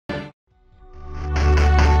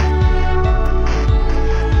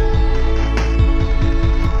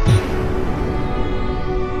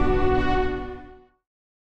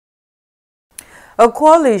A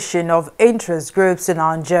coalition of interest groups in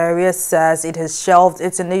Nigeria says it has shelved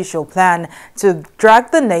its initial plan to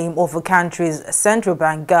drag the name of the country's central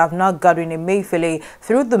bank governor, Godwin Emefiele,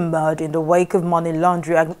 through the mud in the wake of money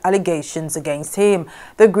laundering allegations against him.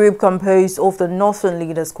 The group, composed of the Northern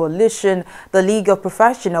Leaders Coalition, the League of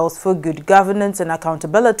Professionals for Good Governance and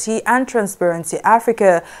Accountability, and Transparency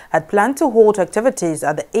Africa, had planned to halt activities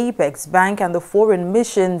at the Apex Bank and the foreign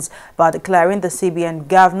missions by declaring the CBN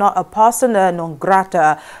governor a persona non grata.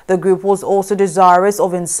 The group was also desirous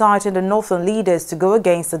of inciting the Northern leaders to go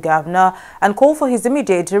against the governor and call for his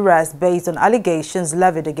immediate arrest based on allegations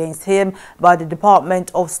levied against him by the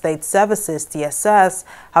Department of State Services, DSS.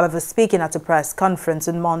 However, speaking at a press conference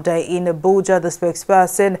on Monday in Abuja, the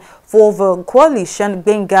spokesperson for the coalition,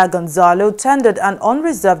 Benga Gonzalo, tendered an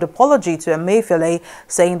unreserved apology to Emefiele,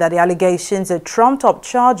 saying that the allegations are trumped-up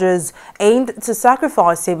charges aimed to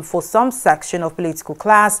sacrifice him for some section of political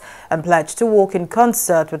class, and pledged to work in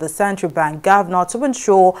concert with the central bank governor to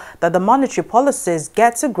ensure that the monetary policies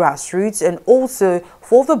get to grassroots and also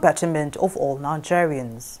for the betterment of all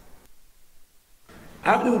Nigerians.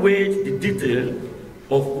 Having weighed the detail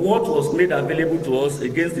of what was made available to us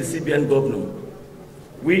against the CBN governor,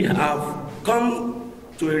 we have come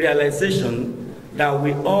to a realization that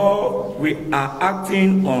we are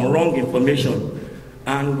acting on wrong information,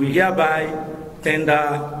 and we hereby tender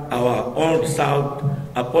our unreserved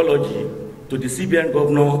apology to the CBN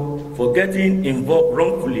governor for getting involved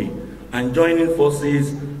wrongfully and joining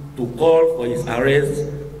forces to call for his arrest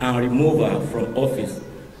and removal from office.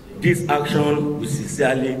 This action we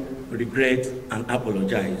sincerely regret and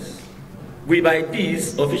apologize. We by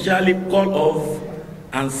this officially call off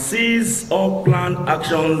and cease all planned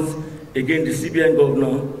actions against the CBN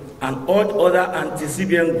governor and urge other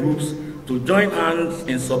anti-CBN groups to join hands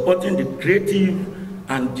in supporting the creative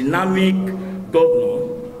and dynamic governor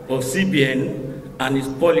of CBN and its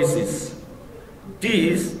policies.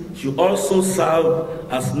 This should also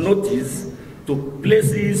serve as notice to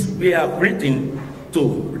places we have written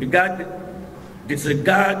to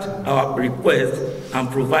disregard our request and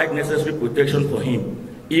provide necessary protection for him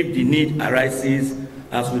if the need arises,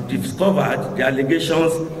 as we discovered the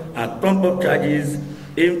allegations are trumped-up charges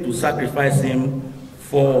aimed to sacrifice him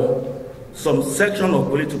for some section of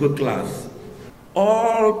political class.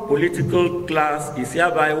 All political class is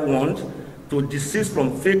hereby warned to desist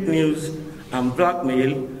from fake news and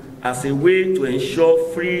blackmail as a way to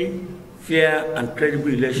ensure free, fair, and credible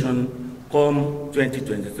election come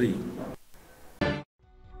 2023.